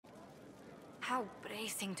How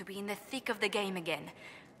bracing to be in the thick of the game again.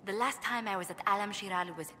 The last time I was at Alam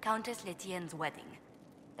Shiral was Countess Letienne's wedding.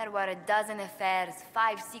 There were a dozen affairs,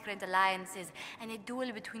 5 secret alliances, and a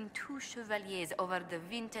duel between 2 chevaliers over the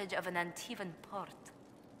vintage of an Antivan port.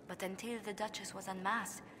 But until the Duchess was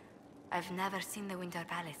unmasked, I've never seen the Winter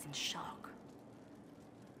Palace in shock.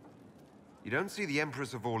 You don't see the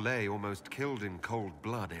Empress of Orlais almost killed in cold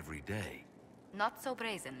blood every day. Not so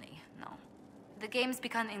brazenly, no. The game's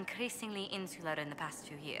become increasingly insular in the past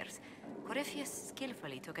few years. Corypheus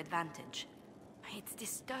skillfully took advantage. It's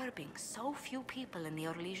disturbing so few people in the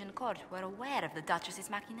Orlesian court were aware of the Duchess's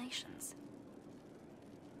machinations.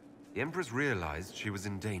 The Empress realized she was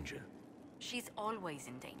in danger. She's always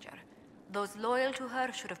in danger. Those loyal to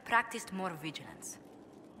her should have practiced more vigilance.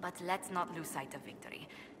 But let's not lose sight of victory.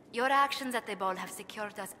 Your actions at the ball have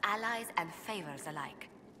secured us allies and favors alike.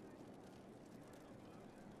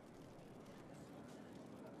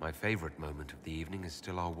 My favorite moment of the evening is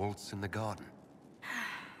still our waltz in the garden.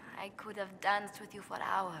 I could have danced with you for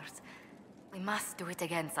hours. We must do it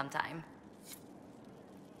again sometime.